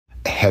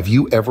Have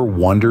you ever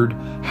wondered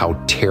how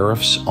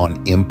tariffs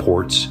on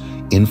imports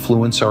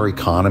influence our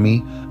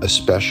economy,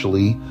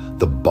 especially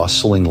the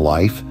bustling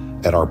life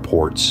at our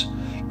ports?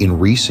 In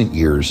recent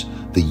years,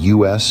 the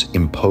U.S.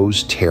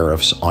 imposed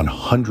tariffs on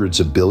hundreds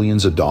of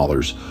billions of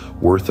dollars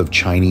worth of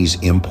Chinese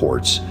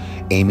imports,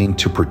 aiming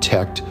to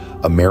protect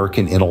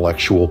American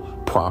intellectual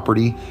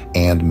property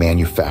and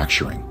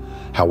manufacturing.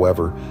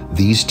 However,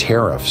 these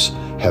tariffs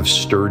have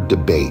stirred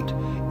debate,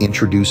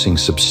 introducing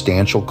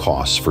substantial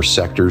costs for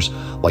sectors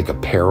like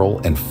apparel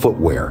and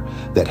footwear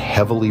that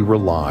heavily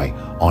rely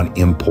on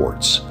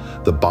imports.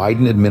 The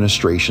Biden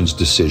administration's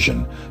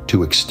decision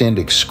to extend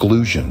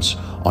exclusions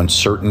on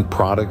certain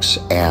products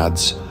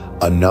adds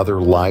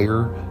another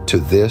layer to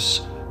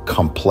this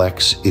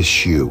complex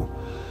issue.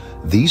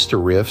 These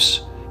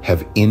tariffs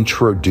have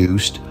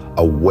introduced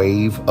a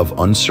wave of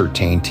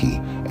uncertainty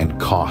and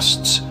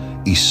costs,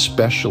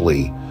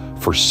 especially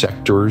for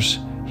sectors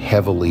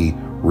heavily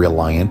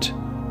reliant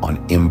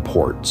on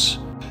imports.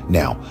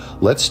 Now,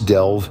 let's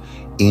delve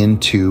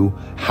into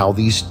how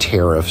these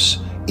tariffs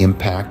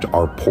impact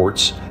our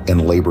ports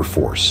and labor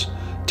force.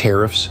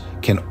 Tariffs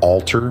can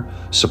alter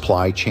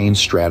supply chain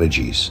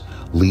strategies,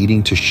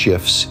 leading to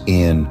shifts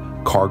in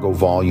cargo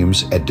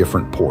volumes at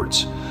different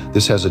ports.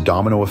 This has a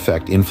domino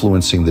effect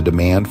influencing the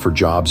demand for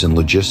jobs in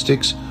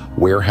logistics,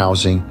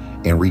 warehousing,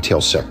 and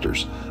retail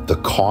sectors. The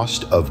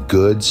cost of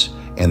goods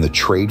and the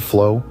trade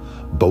flow,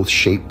 both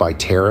shaped by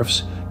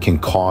tariffs, can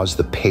cause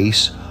the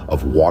pace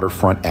of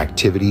waterfront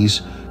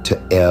activities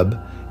to ebb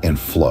and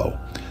flow.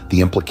 The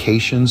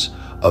implications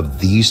of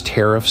these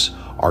tariffs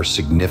are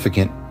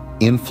significant,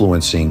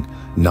 influencing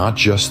not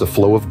just the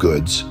flow of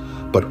goods,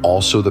 but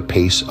also the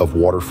pace of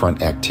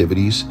waterfront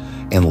activities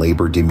and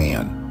labor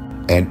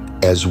demand.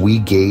 And as we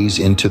gaze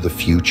into the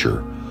future,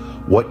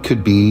 what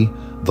could be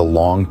the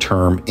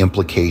long-term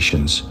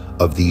implications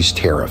of these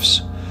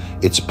tariffs?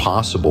 It's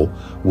possible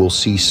we'll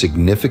see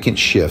significant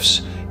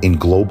shifts in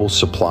global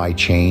supply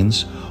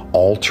chains,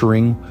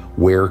 altering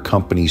where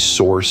companies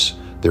source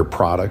their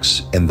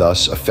products and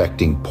thus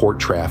affecting port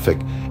traffic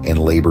and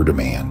labor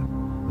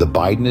demand. The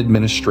Biden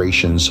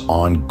administration's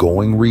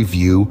ongoing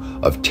review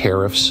of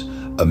tariffs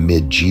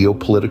amid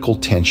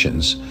geopolitical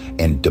tensions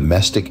and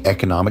domestic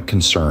economic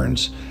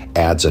concerns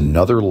adds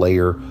another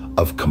layer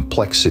of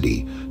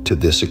complexity to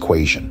this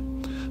equation.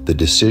 The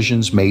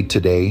decisions made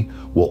today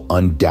will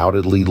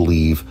undoubtedly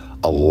leave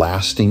a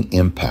lasting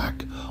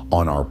impact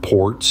on our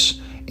ports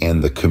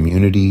and the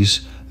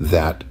communities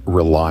that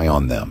rely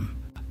on them.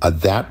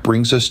 That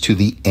brings us to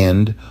the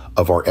end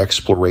of our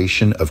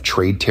exploration of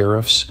trade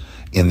tariffs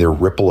and their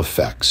ripple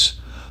effects.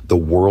 The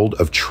world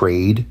of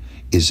trade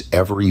is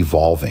ever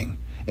evolving,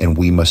 and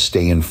we must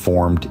stay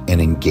informed and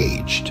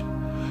engaged.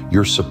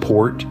 Your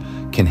support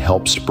can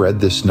help spread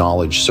this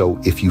knowledge, so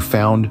if you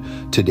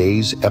found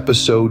today's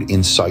episode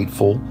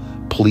insightful,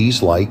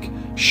 please like,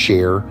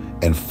 share,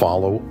 and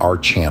follow our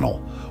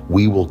channel.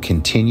 We will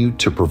continue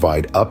to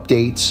provide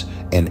updates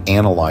and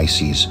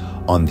analyses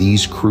on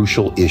these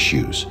crucial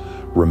issues.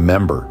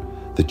 Remember,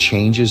 the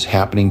changes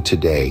happening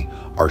today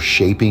are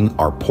shaping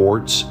our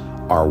ports,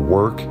 our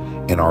work,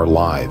 and our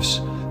lives.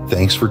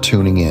 Thanks for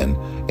tuning in,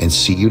 and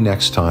see you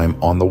next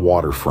time on the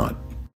Waterfront.